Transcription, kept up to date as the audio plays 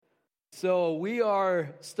So we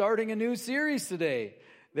are starting a new series today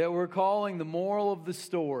that we're calling The Moral of the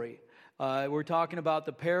Story. We're talking about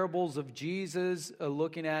the parables of Jesus,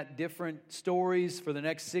 looking at different stories for the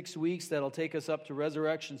next 6 weeks. That'll take us up to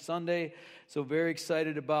Resurrection Sunday. So very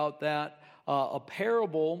excited about that. A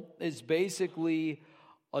parable is basically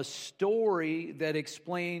a story that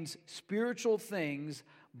explains spiritual things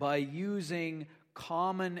by using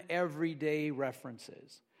common everyday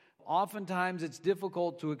references. Oftentimes it's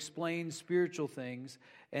difficult to explain spiritual things,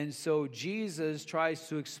 and so Jesus tries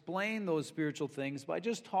to explain those spiritual things by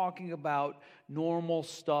just talking about normal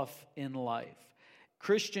stuff in life.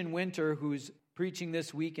 Christian Winter, who's preaching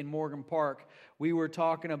this week in Morgan Park, we were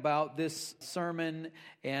talking about this sermon,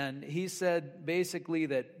 and he said basically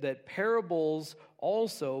that parables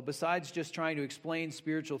also, besides just trying to explain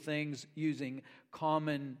spiritual things using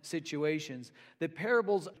common situations, that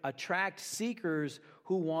parables attract seekers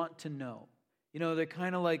who want to know. You know, they're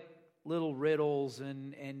kind of like little riddles,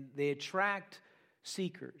 and they attract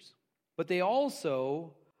seekers. But they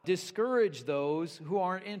also discourage those who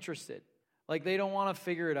aren't interested. Like they don't want to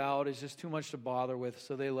figure it out. It's just too much to bother with,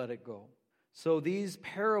 so they let it go. So these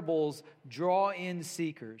parables draw in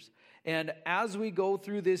seekers. And as we go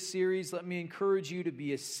through this series, let me encourage you to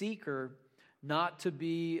be a seeker, not to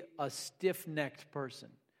be a stiff-necked person.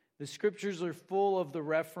 The scriptures are full of the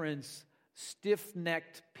reference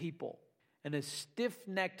stiff-necked people. And a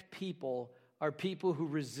stiff-necked people are people who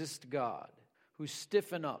resist God, who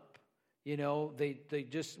stiffen up. You know, they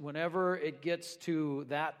just, whenever it gets to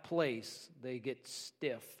that place, they get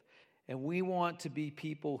stiff. And we want to be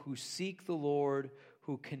people who seek the Lord,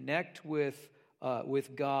 who connect with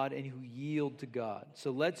God, and who yield to God.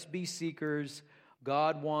 So let's be seekers.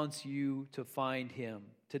 God wants you to find Him.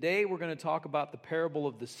 Today we're going to talk about the parable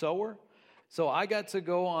of the sower. So I got to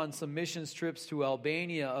go on some missions trips to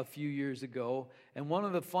Albania a few years ago, and one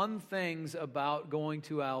of the fun things about going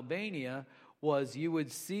to Albania was you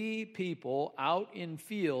would see people out in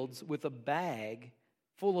fields with a bag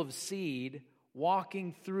full of seed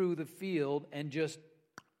walking through the field and just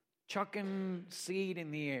chucking seed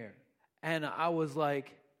in the air. And I was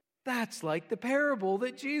like, that's like the parable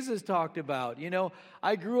that Jesus talked about. You know,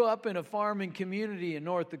 I grew up in a farming community in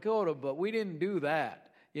North Dakota, but we didn't do that.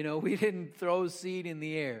 You know, we didn't throw seed in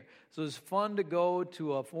the air. So it's fun to go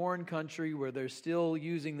to a foreign country where they're still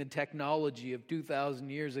using the technology of 2,000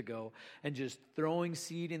 years ago and just throwing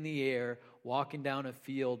seed in the air, walking down a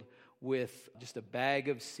field with just a bag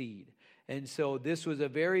of seed. And so this was a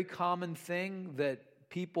very common thing that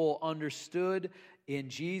people understood in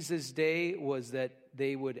Jesus' day, was that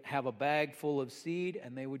they would have a bag full of seed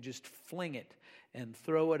and they would just fling it and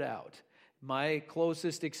throw it out. My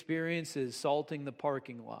closest experience is salting the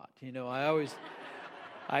parking lot. You know,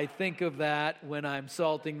 I think of that when I'm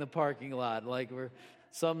salting the parking lot, like where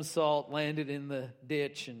some salt landed in the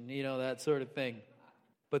ditch and, you know, that sort of thing.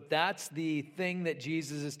 But that's the thing that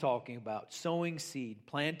Jesus is talking about, sowing seed,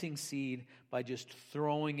 planting seed by just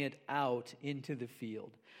throwing it out into the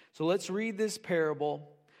field. So let's read this parable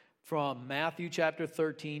from Matthew chapter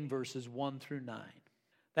 13, verses 1 through 9.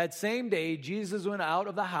 That same day, Jesus went out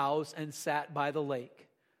of the house and sat by the lake.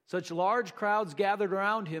 Such large crowds gathered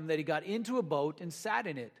around him that he got into a boat and sat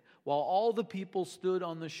in it, while all the people stood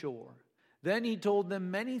on the shore. Then he told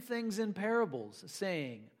them many things in parables,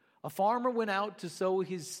 saying, a farmer went out to sow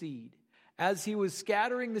his seed. As he was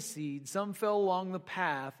scattering the seed, some fell along the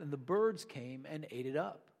path, and the birds came and ate it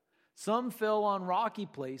up. Some fell on rocky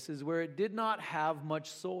places where it did not have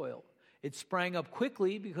much soil. It sprang up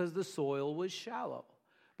quickly because the soil was shallow.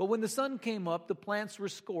 But when the sun came up, the plants were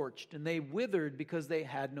scorched, and they withered because they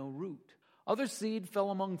had no root. Other seed fell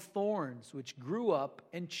among thorns, which grew up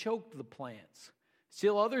and choked the plants.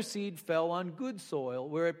 Still other seed fell on good soil,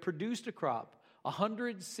 where it produced a crop,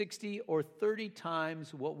 160 or 30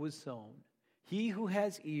 times what was sown. He who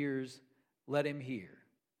has ears, let him hear.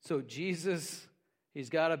 So Jesus, he's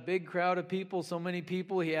got a big crowd of people, so many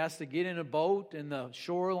people, he has to get in a boat, and the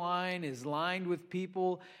shoreline is lined with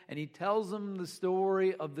people, and he tells them the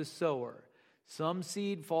story of the sower. Some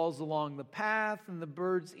seed falls along the path, and the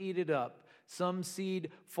birds eat it up. Some seed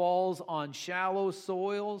falls on shallow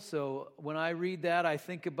soil. So when I read that, I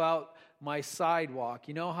think about my sidewalk.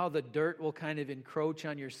 You know how the dirt will kind of encroach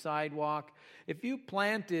on your sidewalk? If you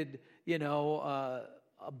planted, a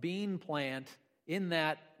bean plant in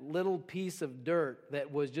that little piece of dirt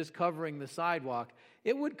that was just covering the sidewalk,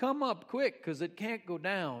 it would come up quick because it can't go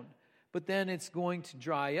down. But then it's going to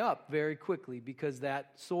dry up very quickly because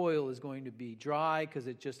that soil is going to be dry because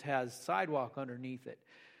it just has sidewalk underneath it.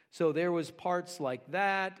 So there was parts like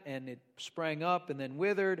that, and it sprang up and then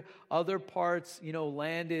withered. Other parts,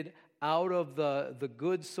 landed out of the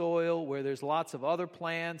good soil where there's lots of other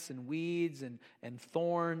plants and weeds and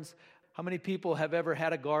thorns. How many people have ever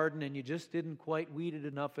had a garden and you just didn't quite weed it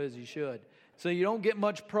enough as you should? So you don't get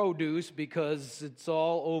much produce because it's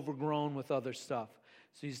all overgrown with other stuff.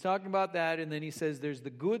 So he's talking about that, and then he says there's the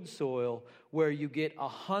good soil where you get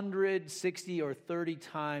 160 or 30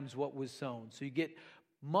 times what was sown. So you get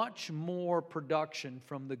much more production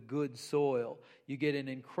from the good soil. You get an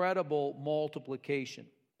incredible multiplication.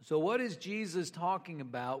 So what is Jesus talking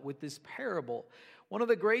about with this parable? One of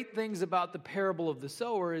the great things about the parable of the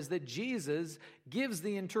sower is that Jesus gives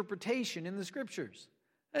the interpretation in the Scriptures.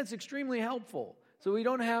 That's extremely helpful. So we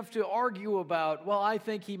don't have to argue about, well, I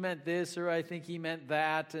think he meant this or I think he meant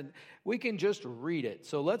that, and we can just read it.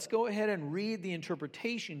 So let's go ahead and read the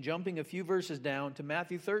interpretation, jumping a few verses down to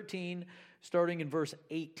Matthew 13, starting in verse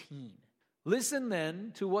 18. Listen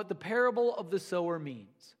then to what the parable of the sower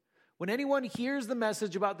means. When anyone hears the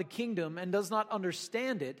message about the kingdom and does not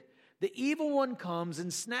understand it, the evil one comes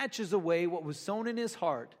and snatches away what was sown in his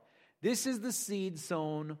heart. This is the seed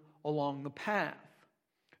sown along the path.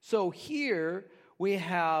 So here we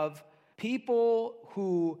have people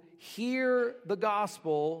who hear the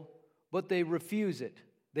gospel, but they refuse it.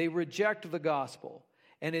 They reject the gospel.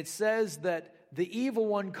 And it says that the evil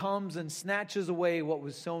one comes and snatches away what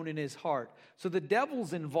was sown in his heart. So the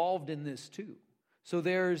devil's involved in this too. So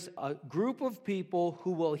there's a group of people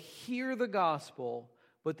who will hear the gospel,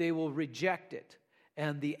 but they will reject it.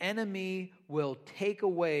 And the enemy will take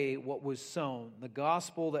away what was sown, the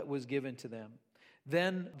gospel that was given to them.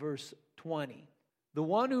 Then verse 20. The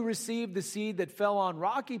one who received the seed that fell on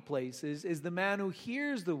rocky places is the man who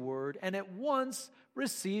hears the word and at once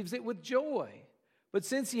receives it with joy. But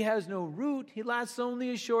since he has no root, he lasts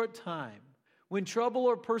only a short time. When trouble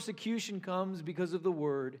or persecution comes because of the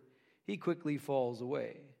word, he quickly falls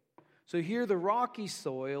away. So here the rocky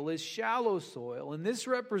soil is shallow soil, and this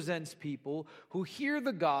represents people who hear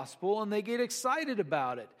the gospel and they get excited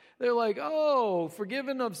about it. They're like, oh,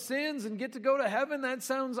 forgiven of sins and get to go to heaven? That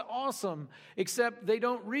sounds awesome. Except they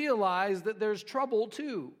don't realize that there's trouble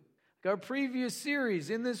too. Like our previous series,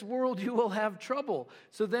 in this world you will have trouble.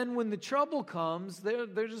 So then when the trouble comes,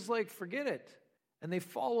 they're just like, forget it. And they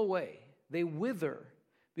fall away. They wither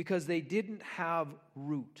because they didn't have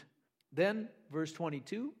root. Then, verse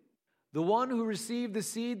 22, the one who received the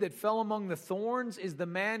seed that fell among the thorns is the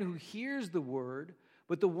man who hears the word,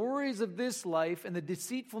 but the worries of this life and the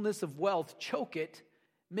deceitfulness of wealth choke it,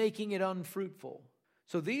 making it unfruitful.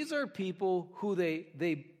 So these are people who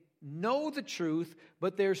they know the truth,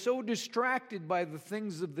 but they're so distracted by the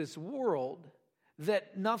things of this world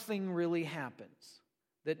that nothing really happens,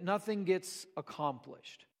 that nothing gets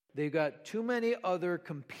accomplished. They've got too many other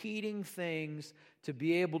competing things to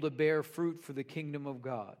be able to bear fruit for the kingdom of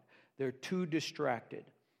God. They're too distracted.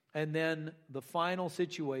 And then the final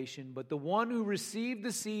situation, but the one who received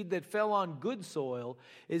the seed that fell on good soil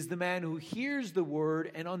is the man who hears the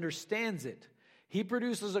word and understands it. He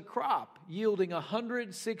produces a crop yielding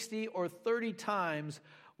 160 or 30 times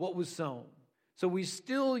what was sown. So we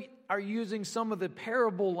still are using some of the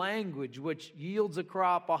parable language, which yields a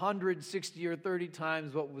crop 160 or 30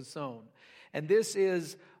 times what was sown. And this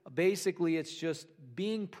is basically, it's just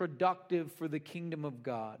being productive for the kingdom of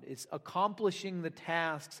God. It's accomplishing the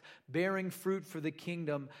tasks, bearing fruit for the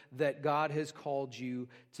kingdom that God has called you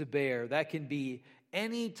to bear. That can be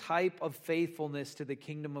any type of faithfulness to the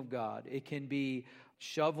kingdom of God. It can be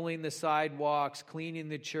shoveling the sidewalks, cleaning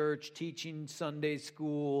the church, teaching Sunday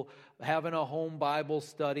school, having a home Bible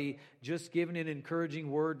study, just giving an encouraging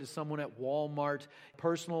word to someone at Walmart,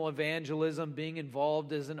 personal evangelism, being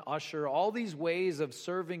involved as an usher. All these ways of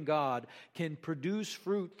serving God can produce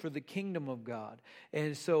fruit for the kingdom of God.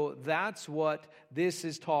 And so that's what this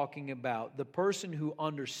is talking about. The person who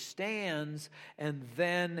understands and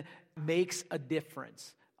then makes a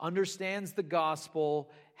difference, understands the gospel,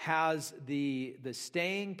 has the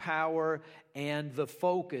staying power and the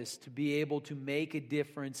focus to be able to make a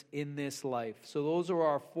difference in this life. So those are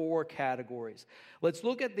our 4 categories. Let's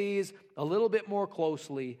look at these a little bit more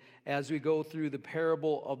closely as we go through the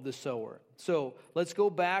parable of the sower. So let's go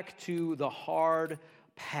back to the hard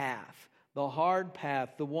path. The hard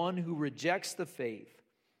path, the one who rejects the faith.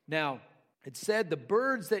 Now, it said the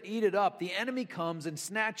birds that eat it up, the enemy comes and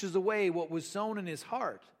snatches away what was sown in his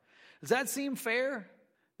heart. Does that seem fair?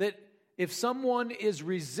 That if someone is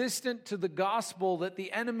resistant to the gospel, that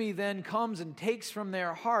the enemy then comes and takes from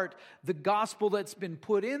their heart the gospel that's been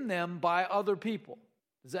put in them by other people.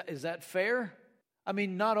 Is that fair? I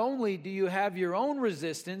mean, not only do you have your own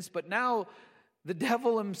resistance, but now the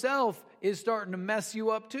devil himself is starting to mess you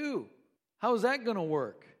up too. How is that going to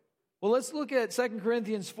work? Well, let's look at 2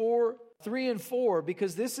 Corinthians 4, 3 and 4,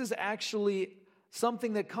 because this is actually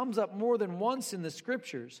something that comes up more than once in the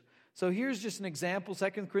Scriptures. So here's just an example, 2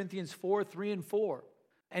 Corinthians 4, 3 and 4.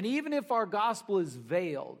 And even if our gospel is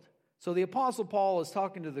veiled, so the Apostle Paul is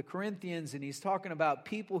talking to the Corinthians, and he's talking about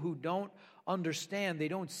people who don't understand, they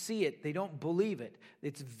don't see it, they don't believe it.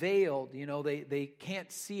 It's veiled, they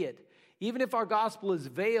can't see it. Even if our gospel is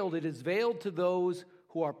veiled, it is veiled to those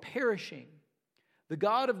who are perishing. The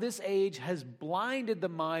God of this age has blinded the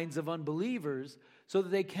minds of unbelievers so that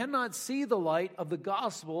they cannot see the light of the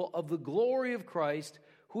gospel of the glory of Christ,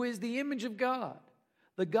 who is the image of God.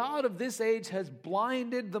 The God of this age has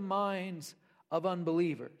blinded the minds of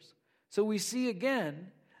unbelievers. So we see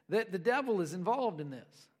again that the devil is involved in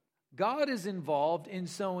this. God is involved in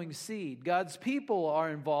sowing seed. God's people are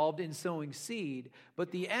involved in sowing seed,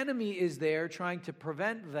 but the enemy is there trying to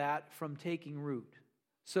prevent that from taking root.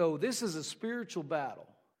 So this is a spiritual battle.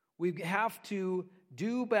 We have to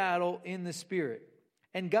do battle in the Spirit.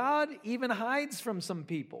 And God even hides from some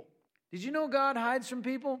people. Did you know God hides from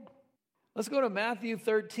people? Let's go to Matthew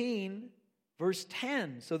 13, verse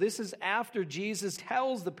 10. So this is after Jesus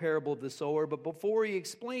tells the parable of the sower, but before he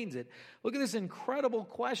explains it. Look at this incredible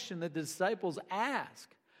question that the disciples ask.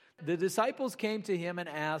 The disciples came to him and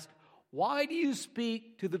asked, "Why do you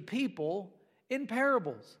speak to the people in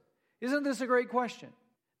parables?" Isn't this a great question?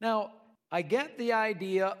 Now, I get the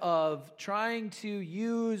idea of trying to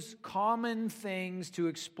use common things to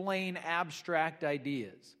explain abstract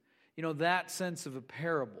ideas. That sense of a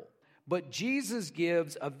parable. But Jesus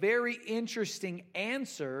gives a very interesting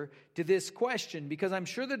answer to this question, because I'm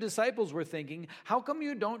sure the disciples were thinking, how come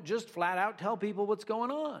you don't just flat out tell people what's going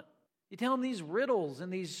on? You tell them these riddles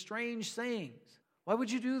and these strange sayings. Why would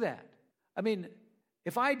you do that? I mean,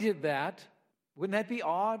 if I did that, wouldn't that be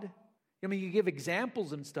odd? You give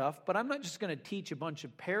examples and stuff, but I'm not just going to teach a bunch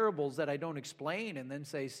of parables that I don't explain and then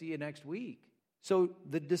say, see you next week. So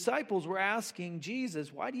the disciples were asking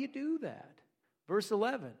Jesus, why do you do that? Verse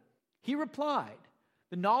 11, he replied,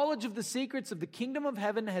 "The knowledge of the secrets of the kingdom of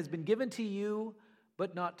heaven has been given to you,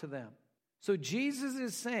 but not to them." So Jesus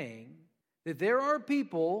is saying that there are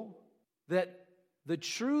people that the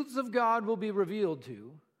truths of God will be revealed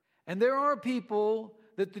to, and there are people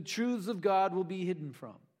that the truths of God will be hidden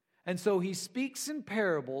from. And so he speaks in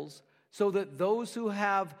parables so that those who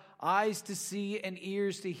have eyes to see and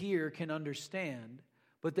ears to hear can understand,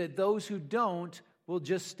 but that those who don't will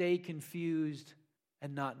just stay confused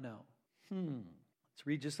and not know. Let's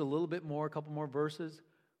read just a little bit more, a couple more verses.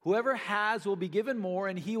 Whoever has will be given more,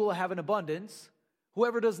 and he will have an abundance.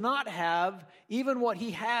 Whoever does not have, even what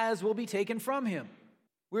he has will be taken from him.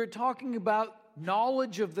 We're talking about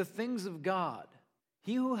knowledge of the things of God.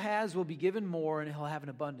 He who has will be given more, and he'll have an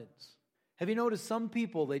abundance. Have you noticed some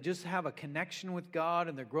people, they just have a connection with God,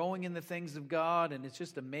 and they're growing in the things of God, and it's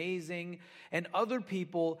just amazing. And other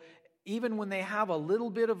people, even when they have a little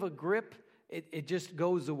bit of a grip, it just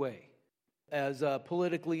goes away. As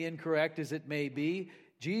politically incorrect as it may be,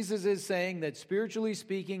 Jesus is saying that spiritually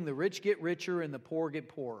speaking, the rich get richer and the poor get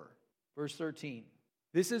poorer. Verse 13.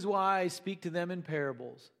 This is why I speak to them in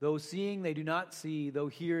parables. Though seeing, they do not see. Though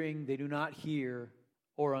hearing, they do not hear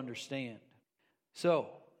or understand. So,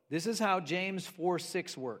 this is how James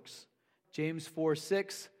 4:6 works. James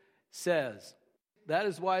 4:6 says, that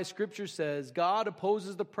is why Scripture says, God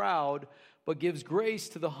opposes the proud, but gives grace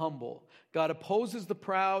to the humble. God opposes the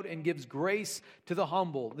proud and gives grace to the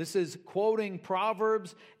humble. This is quoting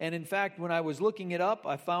Proverbs, and in fact, when I was looking it up,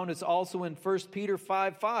 I found it's also in 1 Peter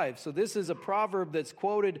 5:5. So this is a proverb that's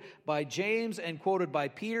quoted by James and quoted by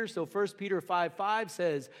Peter. So 1 Peter 5:5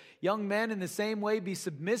 says, young men, in the same way, be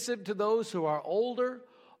submissive to those who are older.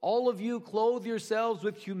 All of you clothe yourselves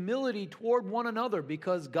with humility toward one another,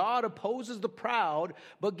 because God opposes the proud,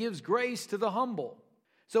 but gives grace to the humble.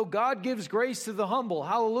 So God gives grace to the humble.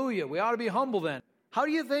 Hallelujah. We ought to be humble then. How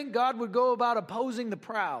do you think God would go about opposing the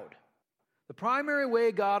proud? The primary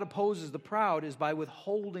way God opposes the proud is by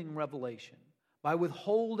withholding revelation, by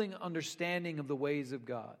withholding understanding of the ways of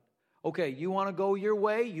God. Okay, you want to go your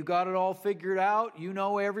way? You got it all figured out? You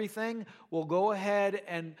know everything? Well, go ahead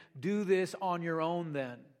and do this on your own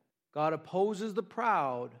then. God opposes the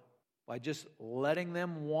proud by just letting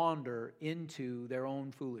them wander into their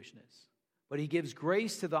own foolishness. But he gives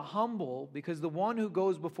grace to the humble, because the one who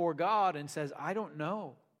goes before God and says, I don't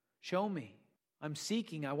know, show me. I'm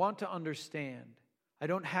seeking, I want to understand. I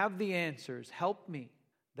don't have the answers, help me.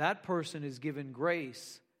 That person is given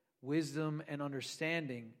grace, wisdom, and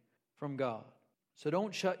understanding from God. So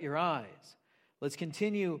don't shut your eyes. Let's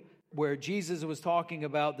continue where Jesus was talking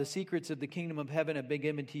about the secrets of the kingdom of heaven have been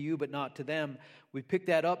given to you, but not to them. We pick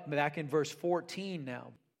that up back in verse 14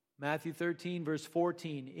 now. Matthew 13, verse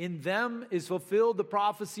 14. In them is fulfilled the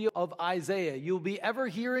prophecy of Isaiah. You'll be ever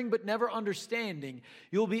hearing but never understanding.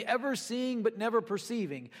 You'll be ever seeing but never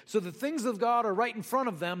perceiving. So the things of God are right in front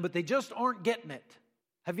of them, but they just aren't getting it.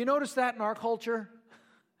 Have you noticed that in our culture?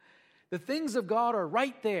 The things of God are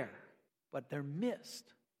right there, but they're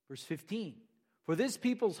missed. Verse 15. For this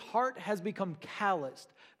people's heart has become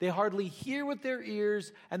calloused. They hardly hear with their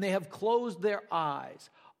ears, and they have closed their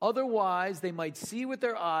eyes. Otherwise, they might see with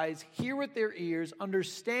their eyes, hear with their ears,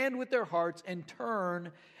 understand with their hearts, and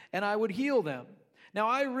turn, and I would heal them. Now,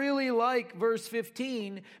 I really like verse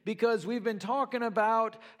 15 because we've been talking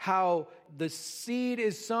about how the seed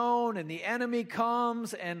is sown and the enemy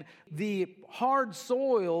comes, and the hard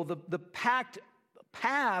soil, the packed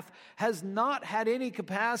path has not had any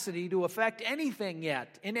capacity to affect anything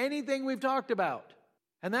yet in anything we've talked about.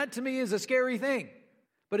 And that to me is a scary thing.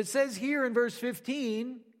 But it says here in verse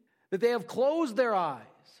 15 that they have closed their eyes.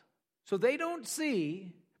 So they don't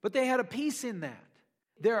see, but they had a peace in that.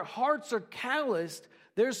 Their hearts are calloused.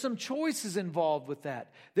 There's some choices involved with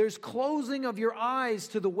that. There's closing of your eyes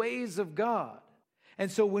to the ways of God. And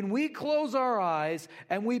so when we close our eyes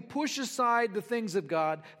and we push aside the things of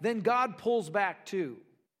God, then God pulls back too.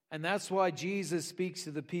 And that's why Jesus speaks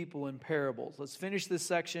to the people in parables. Let's finish this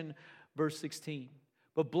section, verse 16.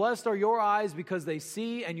 But blessed are your eyes because they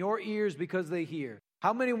see, and your ears because they hear.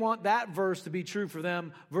 How many want that verse to be true for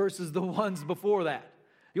them versus the ones before that?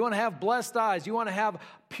 You want to have blessed eyes. You want to have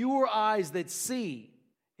pure eyes that see.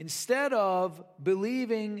 Instead of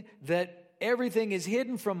believing that everything is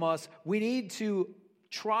hidden from us, we need to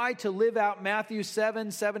try to live out Matthew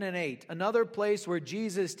 7, 7, and 8. Another place where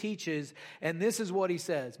Jesus teaches, and this is what he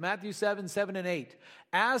says. Matthew 7, 7, and 8.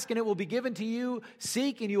 Ask and it will be given to you.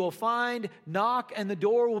 Seek and you will find. Knock and the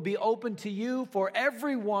door will be opened to you. For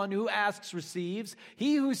everyone who asks receives.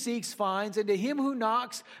 He who seeks finds. And to him who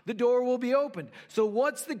knocks, the door will be opened. So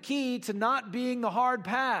what's the key to not being the hard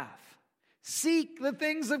path? Seek the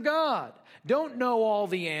things of God. Don't know all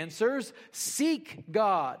the answers. Seek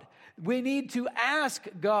God. We need to ask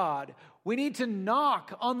God. We need to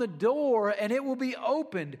knock on the door and it will be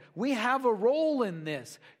opened. We have a role in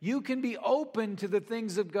this. You can be open to the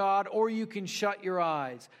things of God or you can shut your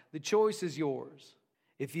eyes. The choice is yours.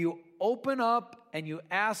 If you open up and you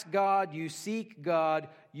ask God, you seek God,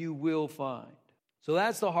 you will find. So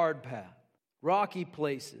that's the hard path. Rocky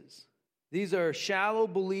places. These are shallow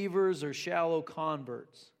believers or shallow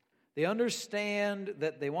converts. They understand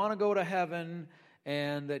that they want to go to heaven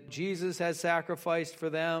and that Jesus has sacrificed for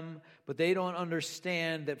them, but they don't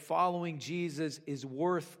understand that following Jesus is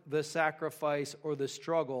worth the sacrifice or the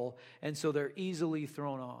struggle, and so they're easily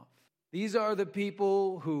thrown off. These are the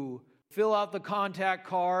people who fill out the contact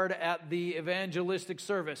card at the evangelistic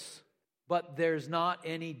service, but there's not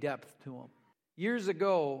any depth to them. Years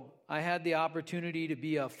ago, I had the opportunity to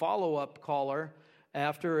be a follow-up caller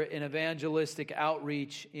after an evangelistic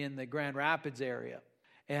outreach in the Grand Rapids area.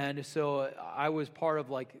 And so I was part of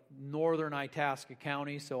like northern Itasca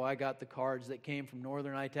County, so I got the cards that came from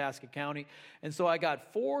northern Itasca County. And so I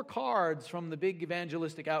got 4 cards from the big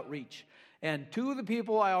evangelistic outreach. And 2 of the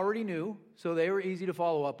people I already knew, so they were easy to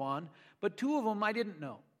follow up on. But 2 of them I didn't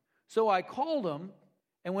know. So I called them,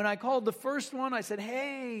 and when I called the first one, I said,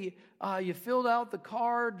 hey, you filled out the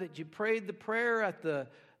card that you prayed the prayer at the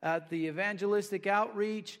evangelistic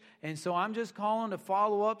outreach, and so I'm just calling to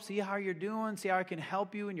follow up, see how you're doing, see how I can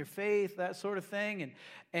help you in your faith, that sort of thing.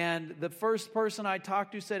 And the first person I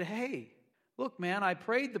talked to said, hey, look, man, I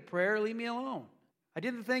prayed the prayer, leave me alone. I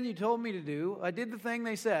did the thing you told me to do. I did the thing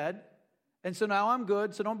they said, and so now I'm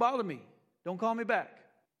good, so don't bother me. Don't call me back.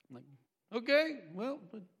 I'm like, okay, well,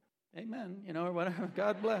 amen, or whatever,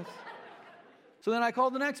 God bless. So then I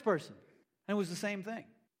called the next person, and it was the same thing.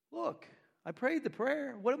 Look, I prayed the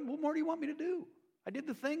prayer. What more do you want me to do? I did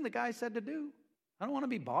the thing the guy said to do. I don't want to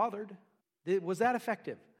be bothered. Was that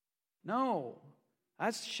effective? No.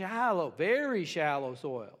 That's shallow, very shallow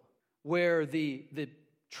soil, where the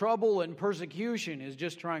trouble and persecution is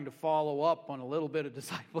just trying to follow up on a little bit of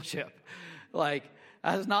discipleship. Like,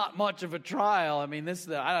 that's not much of a trial. I mean,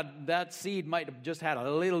 that seed might have just had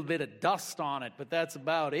a little bit of dust on it, but that's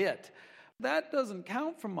about it. That doesn't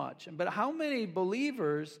count for much. But how many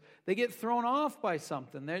believers, they get thrown off by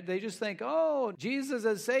something. They just think, oh, Jesus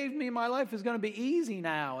has saved me. My life is going to be easy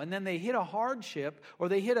now. And then they hit a hardship or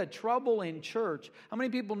they hit a trouble in church. How many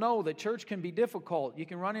people know that church can be difficult? You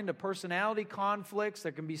can run into personality conflicts.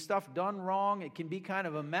 There can be stuff done wrong. It can be kind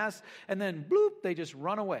of a mess. And then, bloop, they just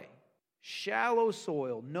run away. Shallow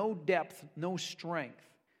soil, no depth, no strength.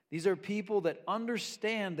 These are people that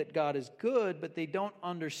understand that God is good, but they don't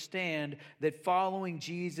understand that following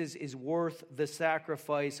Jesus is worth the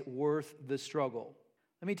sacrifice, worth the struggle.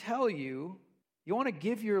 Let me tell you, you want to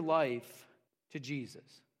give your life to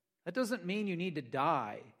Jesus. That doesn't mean you need to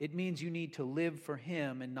die. It means you need to live for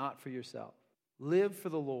Him and not for yourself. Live for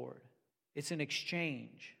the Lord. It's an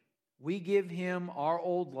exchange. We give Him our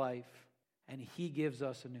old life, and He gives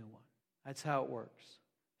us a new one. That's how it works.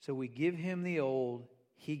 So we give Him the old,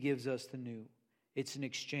 He gives us the new. It's an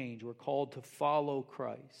exchange. We're called to follow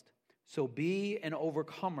Christ. So be an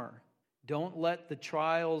overcomer. Don't let the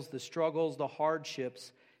trials, the struggles, the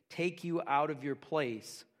hardships take you out of your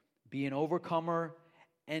place. Be an overcomer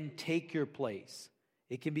and take your place.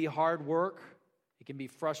 It can be hard work. It can be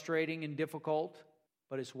frustrating and difficult,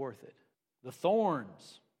 but it's worth it. The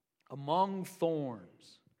thorns, among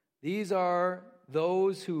thorns. These are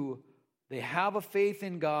those who they have a faith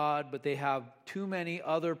in God, but they have too many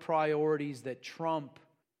other priorities that trump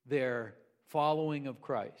their following of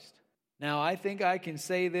Christ. Now, I think I can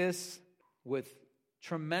say this with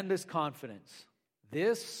tremendous confidence.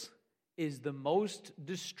 This is the most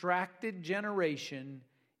distracted generation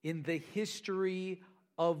in the history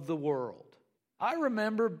of the world. I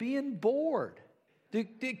remember being bored. Do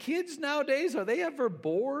kids nowadays, are they ever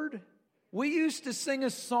bored? We used to sing a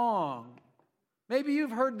song. Maybe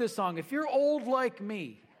you've heard this song. If you're old like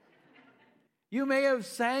me, you may have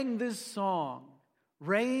sang this song.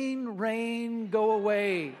 Rain, rain, go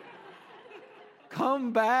away.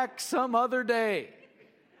 Come back some other day.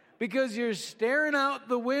 Because you're staring out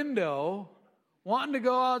the window, wanting to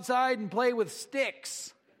go outside and play with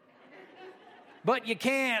sticks. But you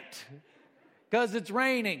can't, because it's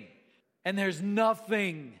raining. And there's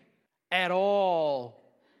nothing at all,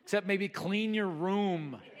 except maybe clean your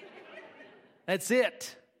room. That's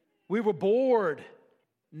it. We were bored.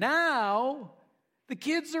 Now, the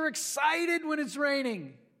kids are excited when it's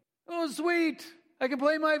raining. Oh, sweet. I can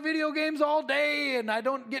play my video games all day and I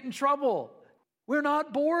don't get in trouble. We're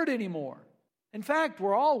not bored anymore. In fact,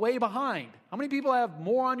 we're all way behind. How many people have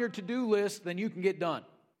more on your to-do list than you can get done?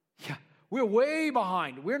 Yeah, we're way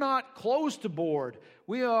behind. We're not close to bored.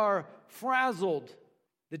 We are frazzled.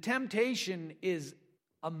 The temptation is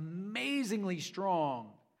amazingly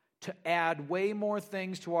strong to add way more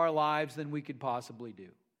things to our lives than we could possibly do.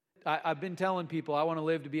 I've been telling people I want to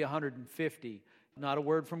live to be 150. Not a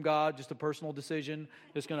word from God, just a personal decision.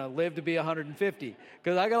 Just going to live to be 150.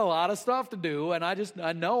 Because I got a lot of stuff to do, and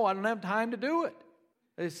I know I don't have time to do it.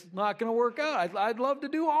 It's not going to work out. I'd love to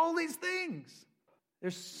do all these things.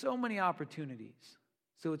 There's so many opportunities.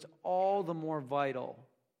 So it's all the more vital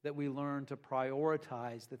that we learn to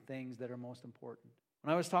prioritize the things that are most important.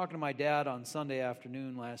 When I was talking to my dad on Sunday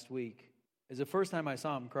afternoon last week, it was the first time I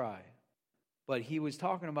saw him cry. But he was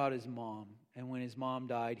talking about his mom. And when his mom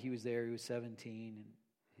died, he was there. He was 17,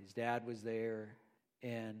 and his dad was there.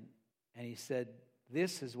 And he said,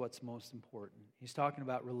 this is what's most important. He's talking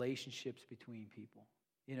about relationships between people.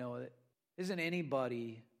 You know, isn't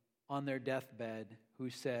anybody on their deathbed who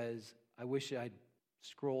says, I wish I'd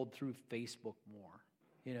scrolled through Facebook more.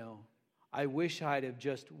 You know, I wish I'd have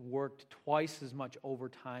just worked twice as much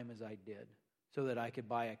overtime as I did so that I could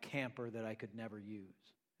buy a camper that I could never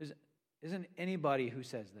use. Isn't anybody who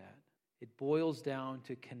says that? It boils down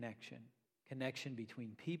to connection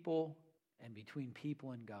between people and between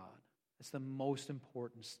people and God. That's the most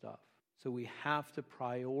important stuff. So we have to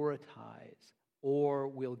prioritize, or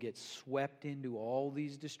we'll get swept into all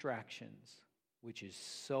these distractions, which is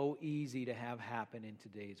so easy to have happen in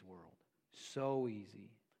today's world. So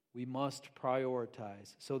easy. We must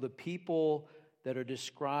prioritize. So the people that are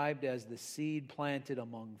described as the seed planted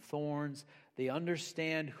among thorns, they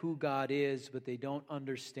understand who God is, but they don't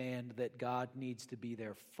understand that God needs to be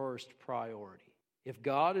their first priority. If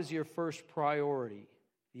God is your first priority,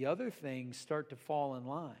 the other things start to fall in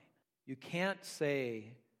line. You can't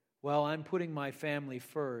say, well, I'm putting my family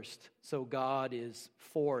first, so God is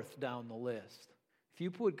fourth down the list. If you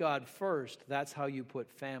put God first, that's how you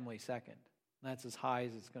put family second. That's as high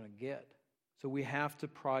as it's going to get. So we have to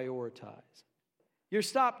prioritize. Your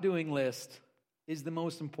stop doing list is the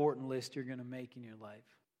most important list you're going to make in your life.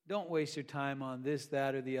 Don't waste your time on this,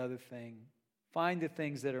 that, or the other thing. Find the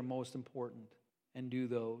things that are most important and do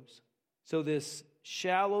those. So this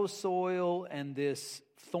shallow soil and this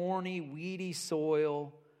thorny, weedy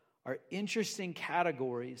soil are interesting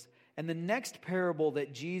categories. And the next parable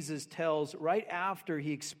that Jesus tells right after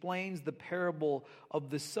he explains the parable of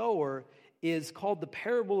the sower is called the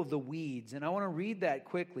parable of the weeds. And I want to read that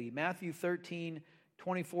quickly. Matthew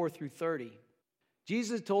 13:24 through 30.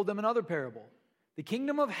 Jesus told them another parable. The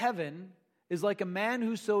kingdom of heaven is like a man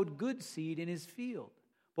who sowed good seed in his field.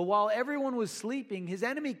 But while everyone was sleeping, his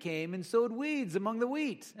enemy came and sowed weeds among the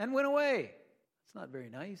wheat and went away. That's not very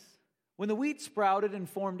nice. When the wheat sprouted and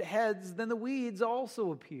formed heads, then the weeds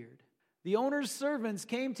also appeared. The owner's servants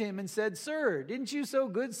came to him and said, "Sir, didn't you sow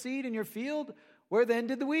good seed in your field? Where then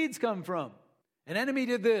did the weeds come from?" "An enemy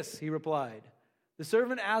did this," he replied. The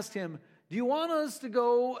servant asked him, "Do you want us to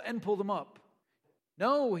go and pull them up?"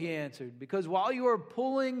 "No," he answered, "because while you are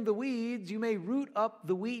pulling the weeds, you may root up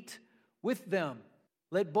the wheat with them.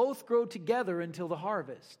 Let both grow together until the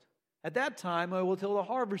harvest. At that time I will tell the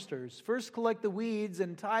harvesters, first collect the weeds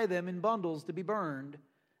and tie them in bundles to be burned,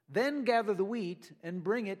 then gather the wheat and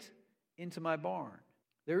bring it into my barn."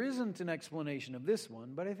 There isn't an explanation of this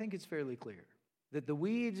one, but I think it's fairly clear that the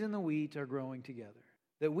weeds and the wheat are growing together.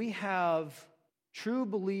 That we have true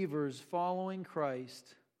believers following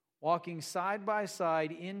Christ, walking side by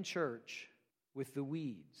side in church with the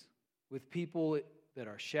weeds, with people that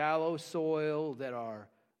are shallow soil, that are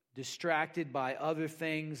distracted by other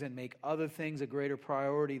things and make other things a greater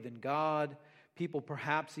priority than God, people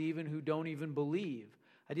perhaps even who don't even believe.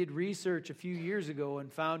 I did research a few years ago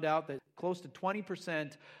and found out that close to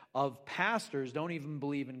 20% of pastors don't even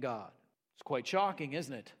believe in God. It's quite shocking,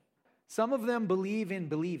 isn't it? Some of them believe in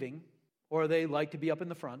believing, or they like to be up in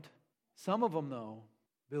the front. Some of them, though,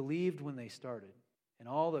 believed when they started, and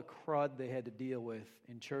all the crud they had to deal with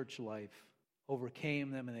in church life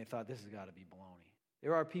overcame them, and they thought, this has got to be baloney.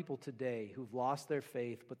 There are people today who've lost their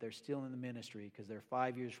faith, but they're still in the ministry because they're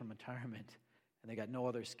 5 years from retirement, and they got no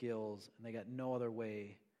other skills, and they got no other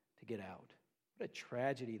way to get out. What a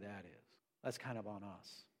tragedy that is. That's kind of on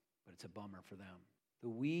us, but it's a bummer for them. The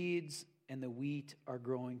weeds and the wheat are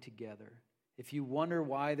growing together. If you wonder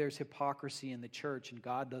why there's hypocrisy in the church and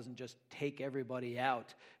God doesn't just take everybody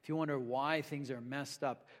out, if you wonder why things are messed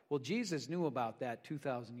up, well, Jesus knew about that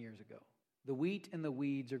 2,000 years ago. The wheat and the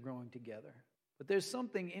weeds are growing together. But there's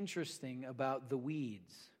something interesting about the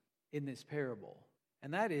weeds in this parable,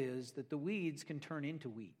 and that is that the weeds can turn into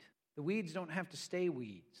wheat. The weeds don't have to stay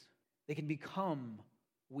weeds. They can become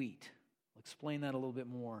wheat. I'll explain that a little bit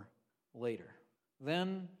more later.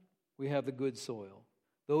 Then we have the good soil.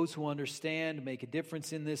 Those who understand, make a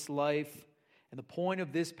difference in this life. And the point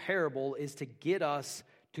of this parable is to get us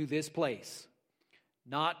to this place.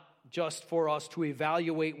 Not just for us to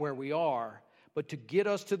evaluate where we are, but to get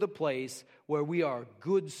us to the place where we are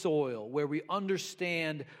good soil, where we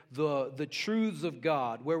understand the truths of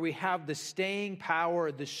God, where we have the staying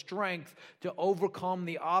power, the strength to overcome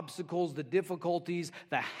the obstacles, the difficulties,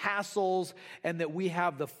 the hassles, and that we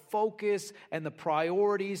have the focus and the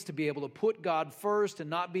priorities to be able to put God first and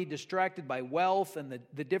not be distracted by wealth and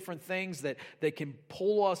the different things that can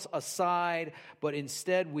pull us aside, but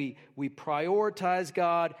instead we prioritize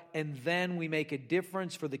God, and then we make a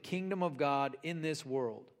difference for the kingdom of God in this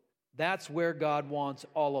world. That's where God wants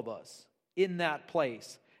all of us, in that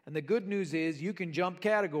place. And the good news is you can jump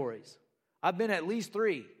categories. I've been at least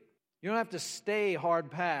 3. You don't have to stay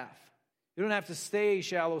hard path. You don't have to stay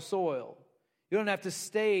shallow soil. You don't have to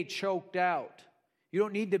stay choked out. You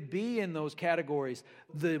don't need to be in those categories.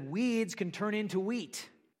 The weeds can turn into wheat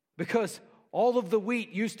because all of the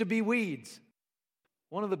wheat used to be weeds.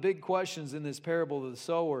 One of the big questions in this parable of the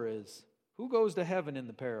sower is, who goes to heaven in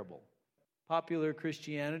the parable? Popular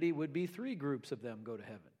Christianity would be 3 groups of them go to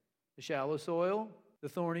heaven. The shallow soil, the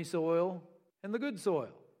thorny soil, and the good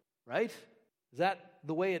soil, right? Is that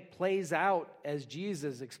the way it plays out as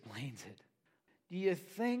Jesus explains it? Do you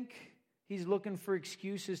think he's looking for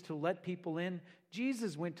excuses to let people in?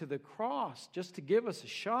 Jesus went to the cross just to give us a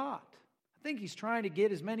shot. I think he's trying to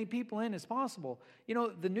get as many people in as possible. You know,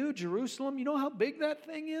 the New Jerusalem, you know how big that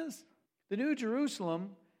thing is? The New Jerusalem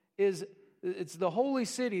it's the holy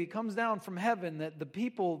city. It comes down from heaven that the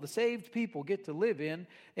people, the saved people, get to live in.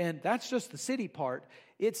 And that's just the city part.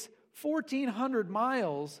 It's 1,400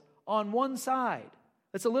 miles on one side.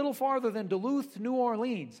 That's a little farther than Duluth to New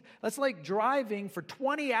Orleans. That's like driving for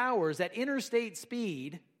 20 hours at interstate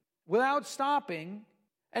speed without stopping.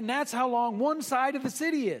 And that's how long one side of the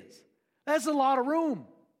city is. That's a lot of room.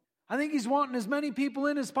 I think he's wanting as many people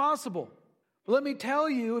in as possible. But let me tell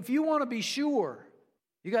you, if you want to be sure,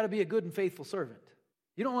 you got to be a good and faithful servant.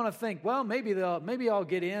 You don't want to think, well, maybe I'll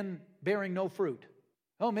get in bearing no fruit.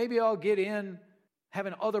 Oh, maybe I'll get in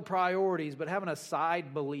having other priorities, but having a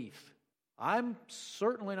side belief. I'm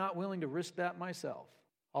certainly not willing to risk that myself.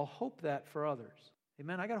 I'll hope that for others.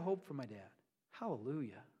 Amen. I got to hope for my dad.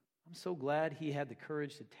 Hallelujah. I'm so glad he had the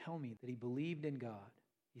courage to tell me that he believed in God.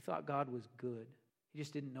 He thought God was good. He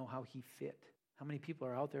just didn't know how he fit. How many people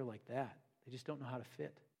are out there like that? They just don't know how to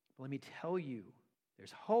fit. But let me tell you,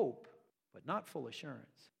 there's hope, but not full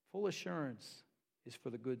assurance. Full assurance is for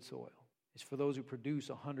the good soil. It's for those who produce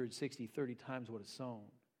 160, 30 times what is sown.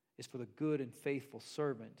 It's for the good and faithful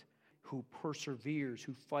servant who perseveres,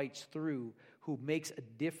 who fights through, who makes a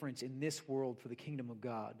difference in this world for the kingdom of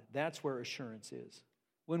God. That's where assurance is.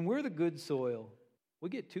 When we're the good soil, we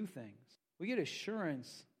get two things. We get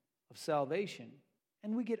assurance of salvation,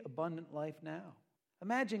 and we get abundant life now.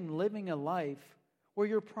 Imagine living a life where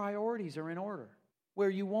your priorities are in order, where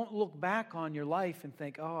you won't look back on your life and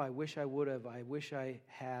think, oh, I wish I would have, I wish I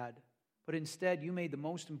had. But instead, you made the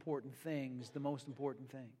most important things the most important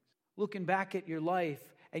things. Looking back at your life,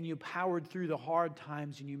 and you powered through the hard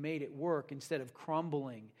times and you made it work instead of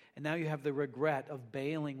crumbling, and now you have the regret of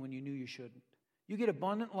bailing when you knew you shouldn't. You get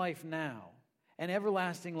abundant life now and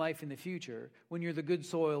everlasting life in the future when you're the good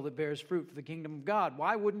soil that bears fruit for the kingdom of God.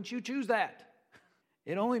 Why wouldn't you choose that?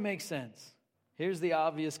 It only makes sense. Here's the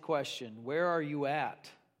obvious question. Where are you at?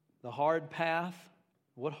 The hard path?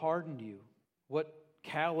 What hardened you? What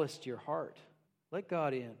calloused your heart? Let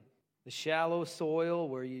God in. The shallow soil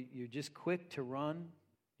where you're just quick to run.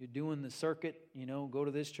 You're doing the circuit, go to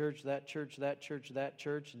this church, that church, that church, that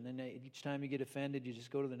church, and then each time you get offended, you just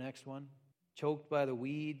go to the next one. Choked by the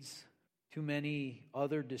weeds, too many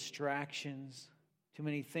other distractions, too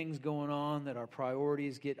many things going on that our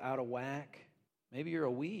priorities get out of whack. Maybe you're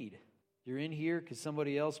a weed. You're in here because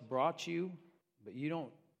somebody else brought you, but you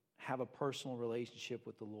don't have a personal relationship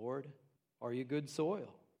with the Lord. Are you good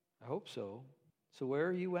soil? I hope so. So where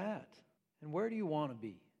are you at? And where do you want to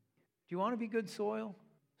be? Do you want to be good soil?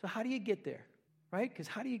 So how do you get there, right? Because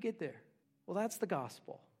how do you get there? Well, that's the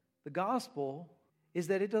gospel. The gospel is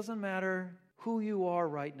that it doesn't matter who you are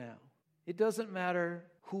right now. It doesn't matter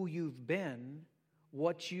who you've been,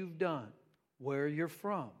 what you've done, where you're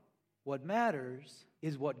from. What matters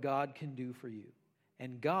is what God can do for you.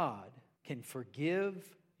 And God can forgive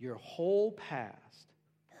your whole past,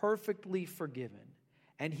 perfectly forgiven.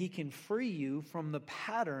 And He can free you from the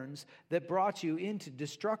patterns that brought you into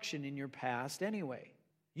destruction in your past anyway.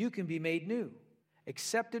 You can be made new,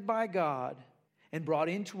 accepted by God, and brought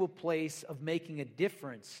into a place of making a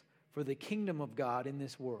difference for the kingdom of God in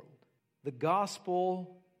this world. The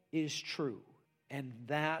gospel is true, and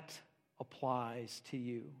that applies to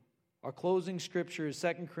you. Our closing scripture is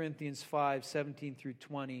 2 Corinthians 5, 17 through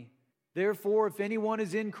 20. Therefore, if anyone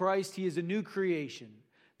is in Christ, he is a new creation.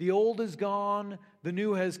 The old is gone, the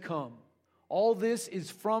new has come. All this is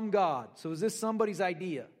from God. So is this somebody's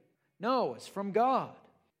idea? No, it's from God.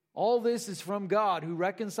 All this is from God, who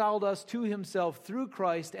reconciled us to Himself through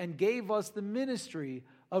Christ and gave us the ministry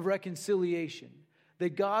of reconciliation.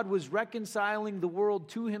 That God was reconciling the world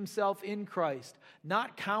to Himself in Christ,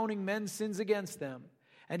 not counting men's sins against them.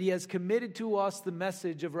 And He has committed to us the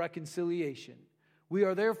message of reconciliation. We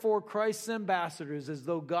are therefore Christ's ambassadors, as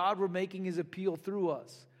though God were making His appeal through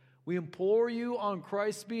us. We implore you on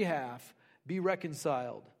Christ's behalf, be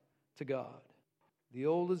reconciled to God. The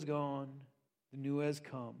old is gone, the new has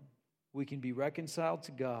come. We can be reconciled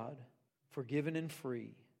to God, forgiven and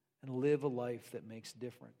free, and live a life that makes a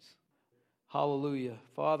difference. Hallelujah.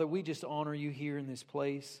 Father, we just honor you here in this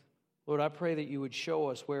place. Lord, I pray that you would show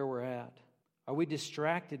us where we're at. Are we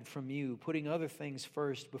distracted from you, putting other things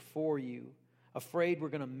first before you, afraid we're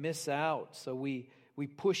going to miss out, so we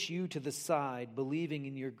push you to the side, believing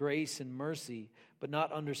in your grace and mercy, but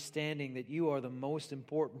not understanding that you are the most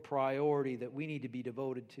important priority that we need to be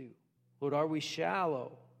devoted to? Lord, are we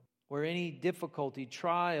shallow, where any difficulty,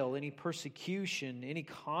 trial, any persecution, any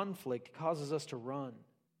conflict causes us to run?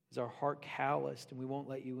 Is our heart calloused and we won't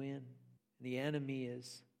let you in? And the enemy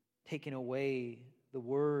is taking away the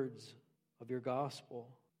words of your gospel?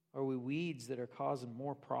 Are we weeds that are causing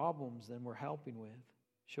more problems than we're helping with?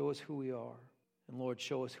 Show us who we are. And Lord,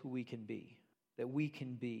 show us who we can be. That we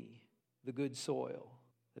can be the good soil.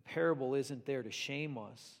 The parable isn't there to shame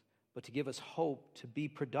us, but to give us hope to be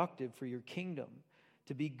productive for your kingdom,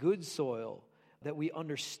 to be good soil, that we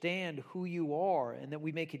understand who you are and that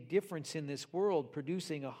we make a difference in this world,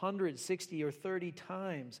 producing 160 or 30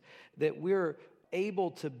 times, that we're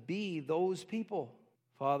able to be those people.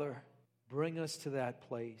 Father, bring us to that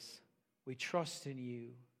place. We trust in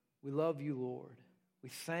you. We love you, Lord. We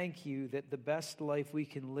thank you that the best life we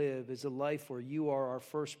can live is a life where you are our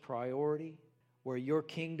first priority, where your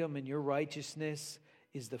kingdom and your righteousness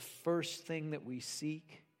is the first thing that we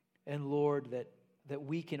seek. And Lord, that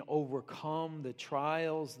we can overcome the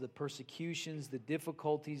trials, the persecutions, the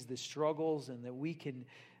difficulties, the struggles, and that we can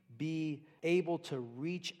be able to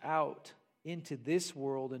reach out into this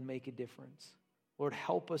world and make a difference. Lord,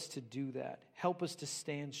 help us to do that. Help us to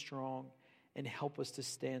stand strong and help us to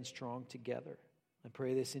stand strong together. I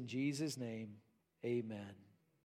pray this in Jesus' name. Amen.